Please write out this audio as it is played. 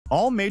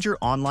All major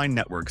online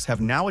networks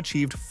have now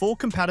achieved full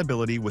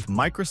compatibility with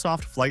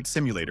Microsoft Flight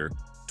Simulator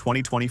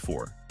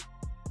 2024.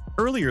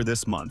 Earlier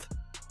this month,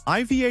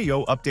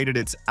 IVAO updated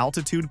its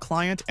Altitude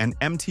client and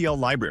MTL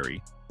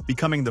library,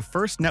 becoming the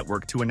first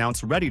network to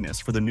announce readiness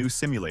for the new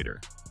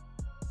simulator.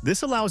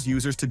 This allows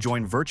users to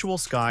join virtual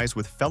skies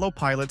with fellow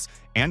pilots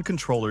and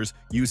controllers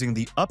using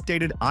the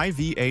updated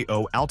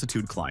IVAO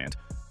Altitude client,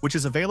 which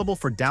is available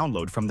for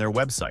download from their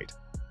website.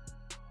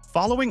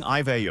 Following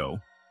IVAO,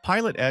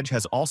 PilotEdge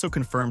has also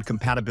confirmed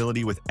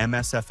compatibility with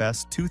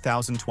MSFS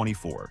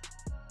 2024.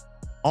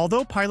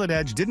 Although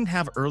PilotEdge didn't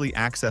have early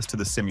access to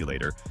the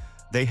simulator,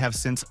 they have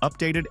since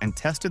updated and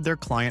tested their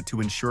client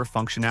to ensure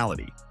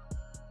functionality.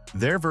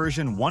 Their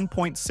version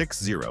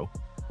 1.60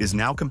 is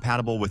now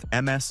compatible with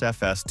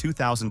MSFS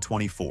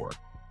 2024,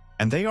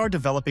 and they are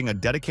developing a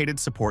dedicated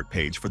support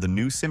page for the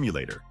new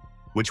simulator,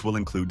 which will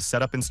include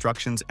setup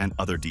instructions and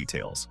other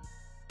details.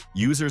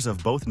 Users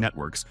of both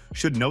networks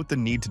should note the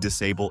need to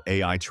disable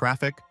AI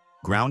traffic,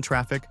 ground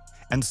traffic,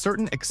 and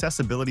certain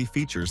accessibility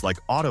features like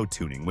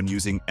auto-tuning when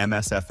using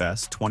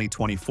MSFS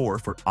 2024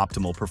 for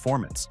optimal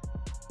performance.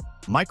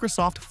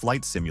 Microsoft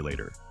Flight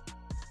Simulator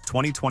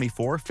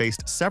 2024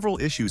 faced several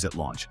issues at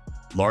launch,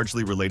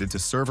 largely related to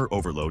server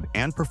overload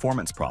and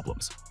performance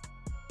problems.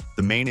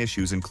 The main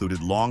issues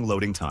included long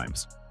loading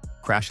times,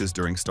 crashes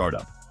during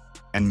startup,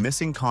 and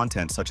missing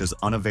content such as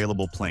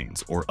unavailable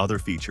planes or other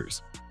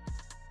features.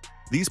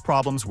 These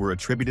problems were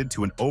attributed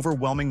to an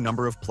overwhelming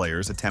number of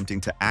players attempting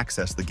to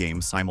access the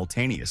game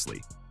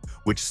simultaneously,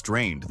 which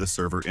strained the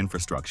server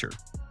infrastructure.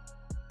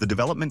 The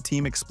development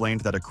team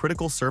explained that a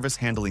critical service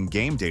handling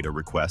game data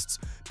requests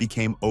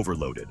became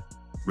overloaded,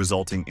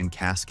 resulting in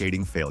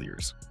cascading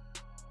failures.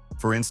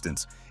 For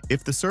instance,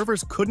 if the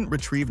servers couldn't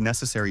retrieve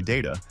necessary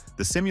data,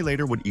 the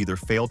simulator would either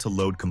fail to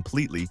load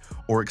completely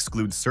or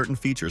exclude certain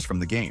features from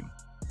the game.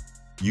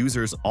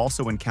 Users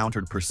also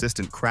encountered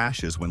persistent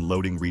crashes when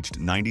loading reached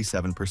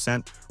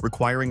 97%,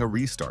 requiring a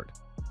restart.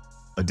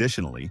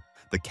 Additionally,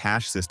 the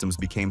cache systems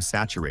became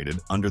saturated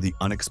under the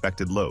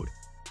unexpected load,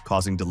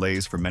 causing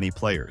delays for many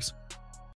players.